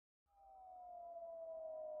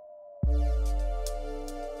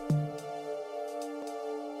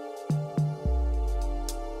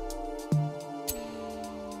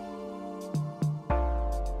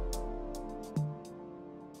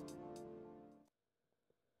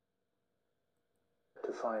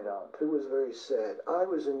to find out? It was very sad. I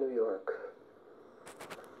was in New York.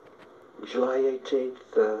 July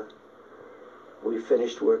 18th, we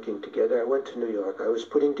finished working together. I went to New York. I was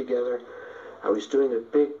putting together, I was doing a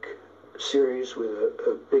big series with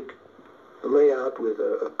a big layout with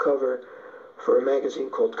a cover for a magazine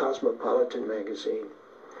called Cosmopolitan Magazine.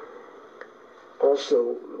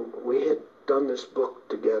 Also, we had done this book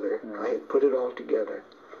together. I had put it all together.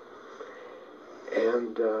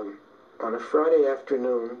 And on a Friday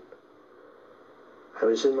afternoon, I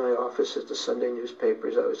was in my office at the Sunday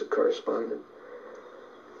newspapers. I was a correspondent.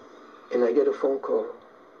 And I get a phone call.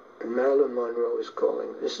 And Marilyn Monroe is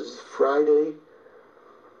calling. This is Friday,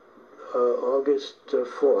 August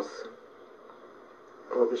 4th.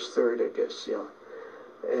 August 3rd, I guess, yeah.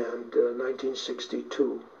 And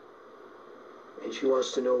 1962. And she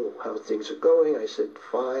wants to know how things are going. I said,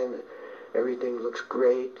 fine. Everything looks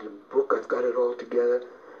great. The book, I've got it all together.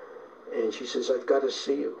 And she says, I've got to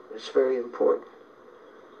see you. It's very important.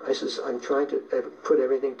 I says, I'm trying to put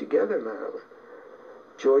everything together, Marilyn.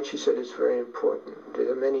 George, she said, it's very important.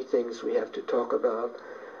 There are many things we have to talk about.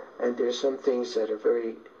 And there's some things that are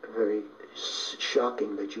very, very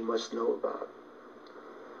shocking that you must know about.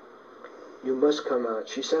 You must come out.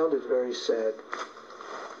 She sounded very sad.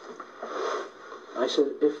 I said,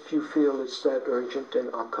 if you feel it's that urgent, then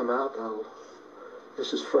I'll come out.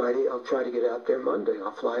 This is Friday. I'll try to get out there Monday.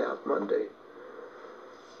 I'll fly out Monday.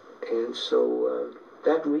 And so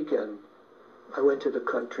that weekend, I went to the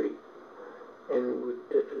country. And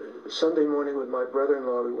Sunday morning with my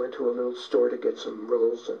brother-in-law, we went to a little store to get some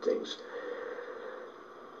rolls and things.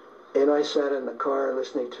 And I sat in the car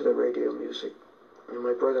listening to the radio music. And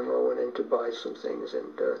my brother-in-law went in to buy some things,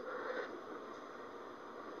 and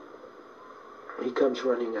he comes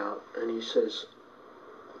running out, and he says,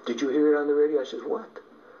 did you hear it on the radio? I said, what?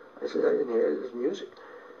 I said, I didn't hear it. It was music.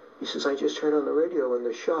 He says, I just heard on the radio in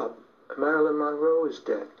the shop, Marilyn Monroe is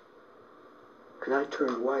dead. And I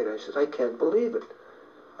turned white. I said, I can't believe it.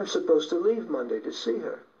 I'm supposed to leave Monday to see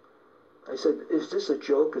her. I said, is this a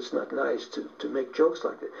joke? It's not nice to make jokes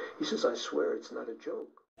like that. He says, I swear it's not a joke.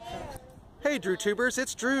 Hey Drew Tubers,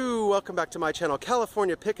 it's Drew. Welcome back to my channel,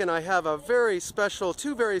 California Pickin'. I have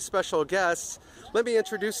two very special guests. Let me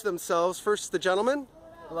introduce themselves. First, the gentleman.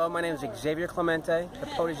 Hello, my name is XAVIER Clemente, the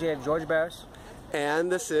protege of George Barris.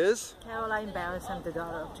 And this is? Caroline Barris. I'm the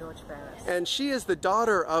daughter of George Barris. And she is the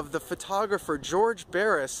daughter of the photographer George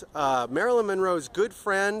Barris, Marilyn Monroe's good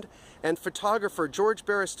friend and photographer. George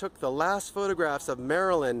Barris took the last photographs of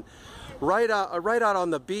Marilyn right out on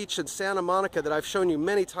the beach in Santa Monica that I've shown you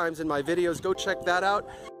many times in my videos. Go check that out.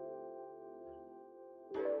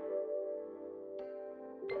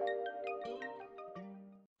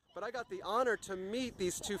 But I got the honor to meet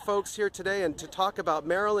these two folks here today and to talk about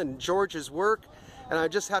Marilyn and George's work. And I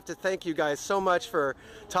just have to thank you guys so much for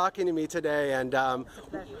talking to me today. And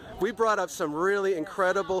we brought up some really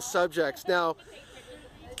incredible subjects. Now,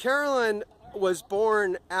 Carolyn was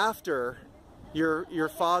born after your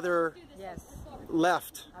father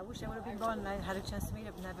left. I wish I would have been born and I had a chance to meet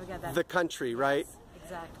him, never got that. The country, right? Yes,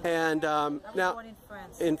 exactly. And I was now born in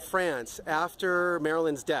France. In France, after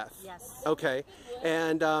Marilyn's death. Yes. Okay.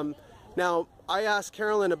 And now I asked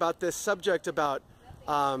Carolyn about this subject about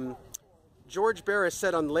George Barris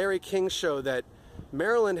said on Larry King's show that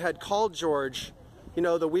Marilyn had called George, you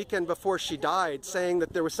know, the weekend before she died, saying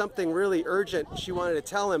that there was something really urgent. She wanted to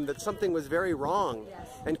tell him that something was very wrong. Yes.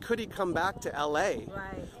 And could he come back to LA? Right.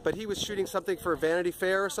 But he was shooting something for Vanity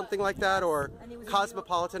Fair or something like that, or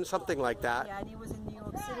Cosmopolitan, something like that. Yeah, and he was in New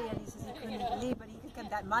York City and he says he couldn't leave, but he could come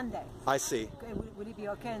that Monday. I see. Would he be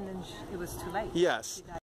okay? And then it was too late. Yes.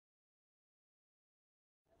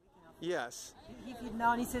 Yes. He'd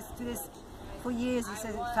known, he says to this, for years, he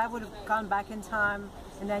says, if I would have gone back in time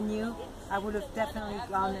and I knew, I would have definitely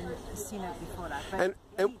gone and seen it before that. But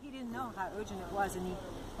he didn't know how urgent it was, and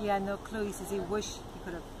he had no clue. He says he wished he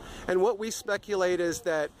could have. And what we speculate is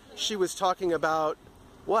that she was talking about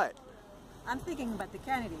what? I'm thinking about the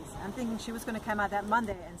Kennedys. I'm thinking she was going to come out that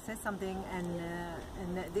Monday and say something,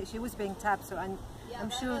 and she was being tapped, so I'm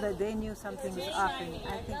sure that they knew something was up, and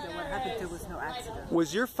I think that what happened to was no accident.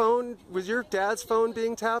 Was your dad's phone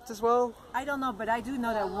being tapped as well? I don't know, but I do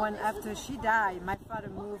know that after she died, my father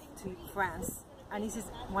moved to France, and he says,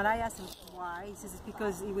 when I asked him why, he says it's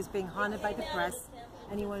because he was being haunted by the press,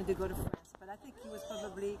 and he wanted to go to France. But I think he was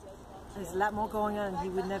probably, there's a lot more going on, and he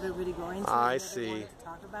would never really go into it. I see. To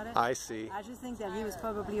talk about it. I see. I just think that he was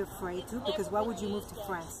probably afraid too, because why would you move to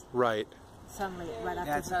France? Right. Suddenly, right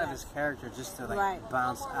after. Yeah, it's out of his character just to like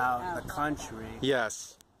bounce out the country.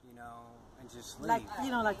 Yes. You know, and just leave. Like,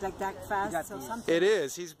 you know, like that fast. So something. It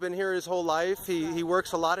is. He's been here his whole life. He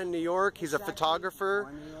works a lot in New York. He's a photographer.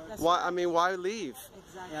 Why? I mean, why leave?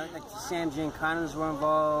 Exactly. Yeah, like the Sam Giancanos were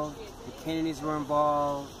involved, the Kennedys were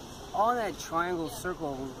involved, all that triangle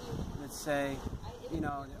circle, let's say, you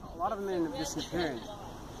know, a lot of them ended up disappearing.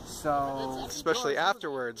 So Especially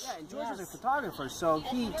afterwards. Yeah, and George was a photographer, so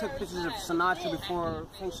he took pictures of Sinatra before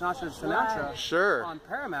Frank Sinatra's Sinatra Sure. on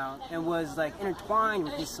Paramount, and was like intertwined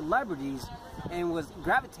with these celebrities, and was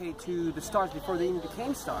gravitated to the stars before they even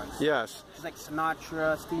became stars. Yes. Just like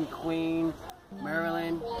Sinatra, Steve McQueen,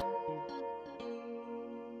 Marilyn.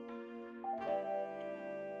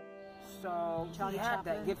 So Charlie he had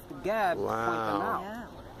Chaplin. that gift of gab to point them out. Yeah.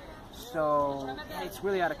 So it's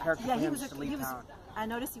really out of character Yeah, for he him was. to leave town. I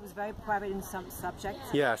noticed he was very private in some subjects.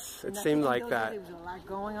 Yes, it And I seemed think like in those that. days There was a lot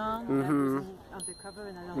going on. That wasn't undercover,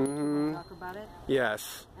 and I don't want to talk about it.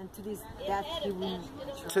 Yes. And to this death, he wouldn't.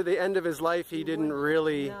 To the end of his life, he didn't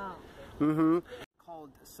really. No.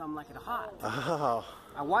 Called Some Like It Hot. Oh.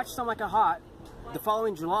 I watched Some Like It Hot. The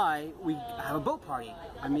following July, we have a boat party.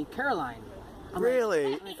 I meet Caroline.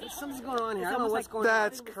 Really? I'm like, something's going on here. It's I don't know almost what's like going on.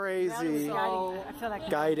 That's crazy. Guiding. I feel like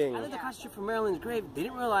Guiding. I lived across the street from Marilyn's grave. They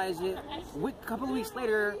didn't realize it. A couple of weeks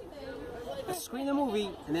later, I screened the movie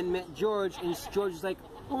and then met George. And George was like,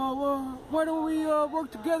 well, why don't we work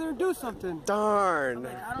together and do something? Darn.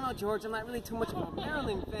 Like, I don't know, George. I'm not really too much of a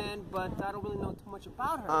Marilyn fan, but I don't really know too much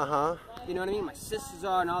about her. Uh-huh. You know what I mean? My sisters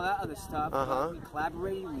are and all that other stuff. Uh-huh. We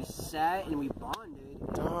collaborated, we sat, and we bonded.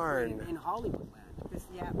 Darn. In Hollywood land.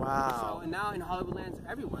 Yeah. So, Wow. and now in Hollywood lands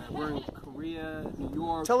everywhere. We're in Korea, New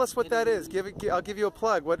York. Tell us what that Italy. is. I'll give you a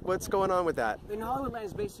plug. What's going on with that? In Hollywood land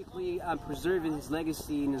is basically preserving his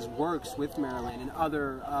legacy and his works with Marilyn and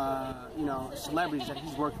other, you know, celebrities that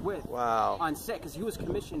he's worked with. Wow. On set, because he was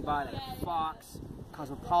commissioned by like Fox,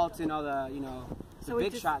 Cosmopolitan, all the, you know, the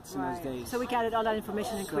big shots in those days. So we gathered all that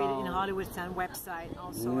information and created in Hollywood's website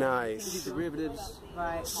also. Nice. Derivatives.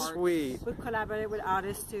 Right. Sweet. We collaborated with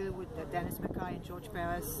artists too, with Dennis Mackay and George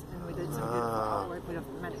Barris, and we did some beautiful artwork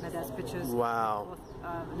with my dad's pictures. Wow.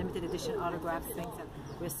 Both, limited edition autograph things that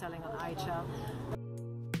we're selling on IHL.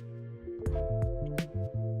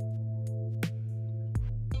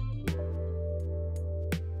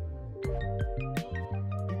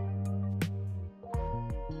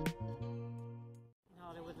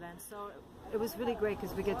 So it was really great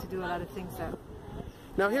because we get to do a lot of things that.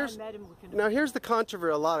 Now here's the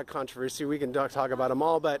controversy. A lot of controversy. We can talk about them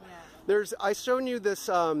all, but I shown you this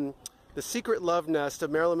the secret love nest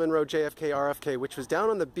of Marilyn Monroe, JFK, RFK, which was down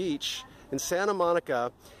on the beach in Santa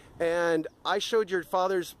Monica, and I showed your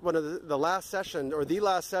father's one of the last session or the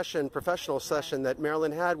last session, professional session that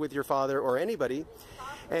Marilyn had with your father or anybody,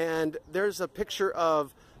 and there's a picture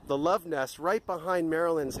of the love nest right behind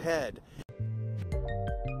Marilyn's head.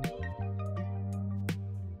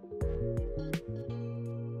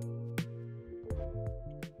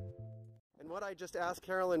 What I just asked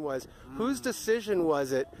Carolyn was, whose decision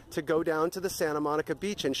was it to go down to the Santa Monica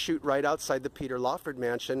beach and shoot right outside the Peter Lawford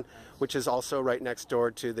mansion, which is also right next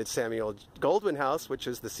door to the Samuel Goldwyn house, which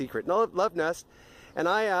is the secret love nest? And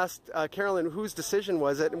I asked Carolyn whose decision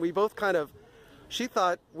was it, and we both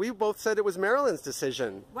we both said it was Marilyn's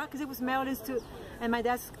decision. Well, because it was Marilyn's and my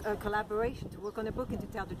dad's collaboration to work on the book and to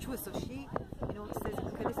tell the truth. So she, you know, says,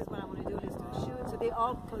 okay, this is what I want to do, let's do a shoot. So they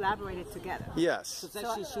all collaborated together. Yes. So it's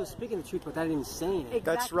actually, she was speaking the truth without even saying it. Exactly.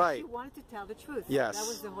 That's right. She wanted to tell the truth. Yes. That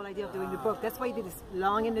was the whole idea of doing the book. That's why he did this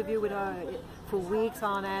long interview with her for weeks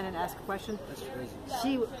on end and asked questions. That's crazy.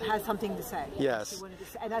 She had something to say. Yes. She wanted to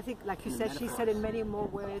say, and I think, like you said, she said in many more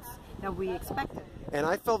words than we expected. And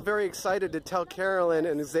I felt very excited to tell Carolyn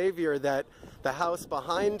and Xavier that the house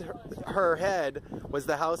behind her head was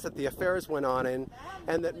the house that the affairs went on in,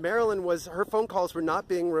 and that Marilyn her phone calls were not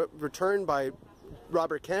being returned by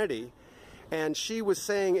Robert Kennedy, and she was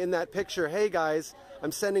saying in that picture, hey guys,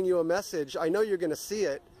 I'm sending you a message, I know you're going to see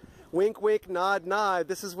it, wink wink, nod nod,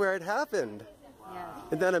 this is where it happened. Yeah.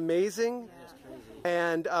 Isn't that amazing? Yeah.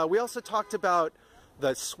 And we also talked about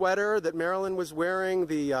the sweater that Marilyn was wearing,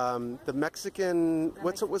 the Mexican,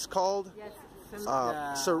 what's it was called?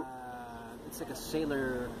 Yes. It's like a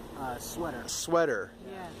sailor sweater. Sweater.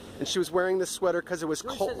 Yeah. And she was wearing this sweater because it was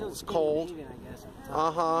cold. It was cold. I guess.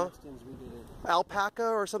 Uh-huh. Alpaca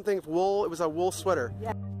or something, wool. It was a wool sweater.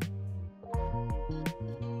 Yeah.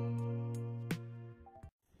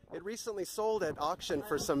 It recently sold at auction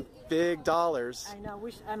for some big dollars. I know.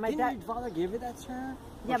 My Didn't dad. your father give it that to her?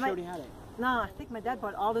 Yeah, she already had it. No, I think my dad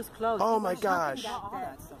bought all those clothes. Oh my gosh. All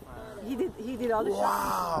that stuff. He did all the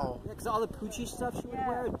Wow. Yeah, because all the Poochie stuff she would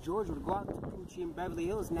wear, George would go out to Poochie in Beverly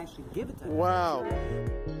Hills and actually give it to her. Wow.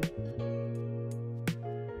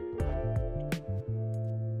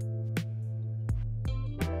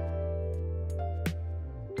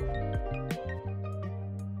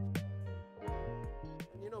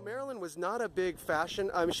 was not a big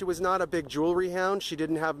fashion, I mean, she was not a big jewelry hound. She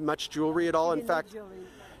didn't have much jewelry at all. In fact,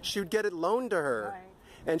 she would get it loaned to her. Right.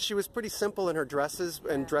 And she was pretty simple in her dresses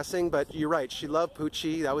and dressing, but you're right, she loved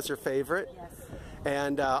Poochie. That was her favorite. Yes.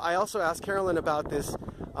 And I also asked Carolyn about this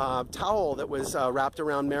towel that was wrapped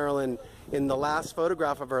around Marilyn in the last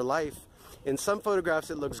photograph of her life. In some photographs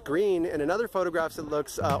it looks green, and in other photographs it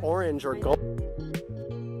looks orange or gold.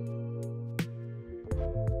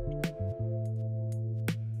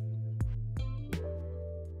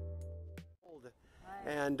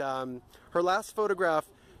 And her last photograph,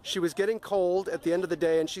 she was getting cold at the end of the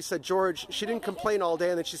day, and she said, George, she didn't complain all day,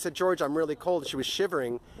 and then she said, George, I'm really cold. She was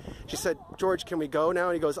shivering. She said, George, can we go now?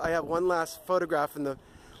 And he goes, I have one last photograph,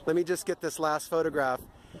 let me just get this last photograph.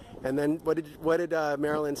 And then what did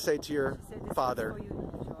Marilyn say to your father?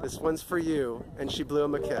 This one's for you. And she blew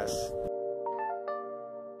him a kiss.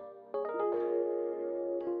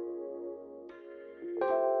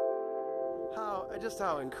 Just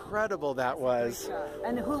how incredible that was.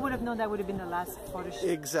 And who would have known that would have been the last photo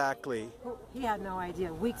shoot? Exactly. He had no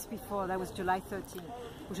idea. Weeks before, that was July 13th,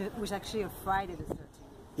 which was actually a Friday the 13th.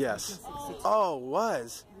 Yes. 1966. Oh, it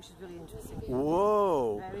was. Which is really interesting.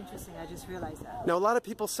 Whoa. Very interesting. I just realized that. Now, a lot of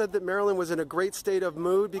people said that Marilyn was in a great state of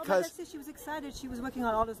mood because she was excited. She was working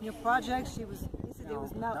on all those new projects. She was. It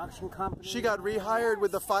was production company. She got rehired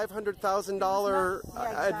with the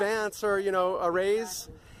 $500,000 advance, or a raise.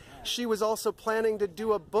 Exactly. She was also planning to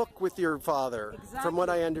do a book with your father, from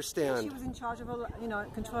what I understand. She was in charge of her,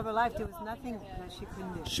 control of her life. There was nothing that she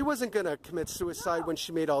couldn't do. She wasn't going to commit suicide when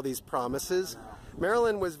she made all these promises.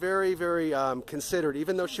 Marilyn was very, very considerate,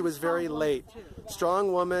 even though she was very late.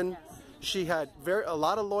 Strong woman. She had a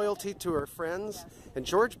lot of loyalty to her friends, and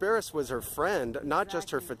George Barris was her friend, not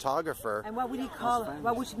just her photographer. And what would he call her?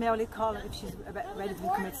 What would Marilyn call her if she's ready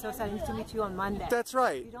to commit suicide? I need to meet you on Monday. That's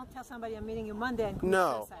right. You don't tell somebody I'm meeting you Monday and commit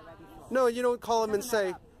suicide right before. No, you don't call him and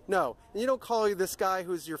say, no. You don't call this guy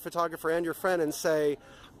who's your photographer and your friend and say,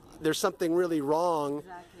 there's something really wrong,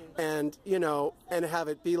 and, and have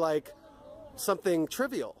it be like something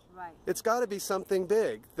trivial. Right. It's got to be something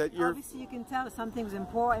big that you're. Obviously, you can tell something's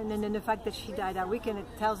important, and then the fact that she died that weekend, it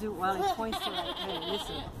tells you, well, it points to like, hey,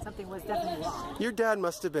 listen, something was definitely wrong. Your dad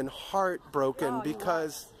must have been heartbroken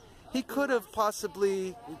because he could have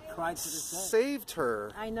possibly saved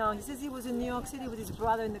her. I know. He says he was in New York City with his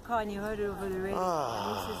brother in the car, and he heard it over the radio.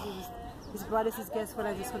 And he says his brother says, guess what?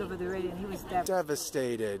 I just heard over the radio, and he was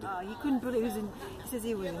devastated. He couldn't believe it. He says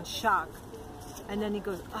he was in shock, and then he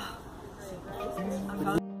goes, oh.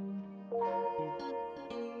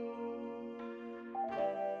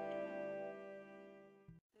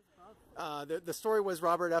 The story was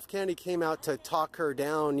Robert F. Kennedy came out to talk her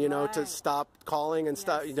down, to stop calling and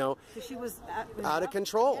stop, So she was out of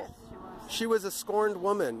control. Yes, she was a scorned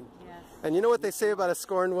woman. Yes. And you know what they say about a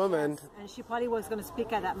scorned woman? Yes. And she probably was going to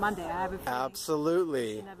speak at that Monday. I have a feeling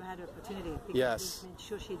Absolutely. she never had an opportunity. Yes.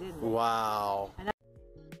 Sure she didn't. Wow.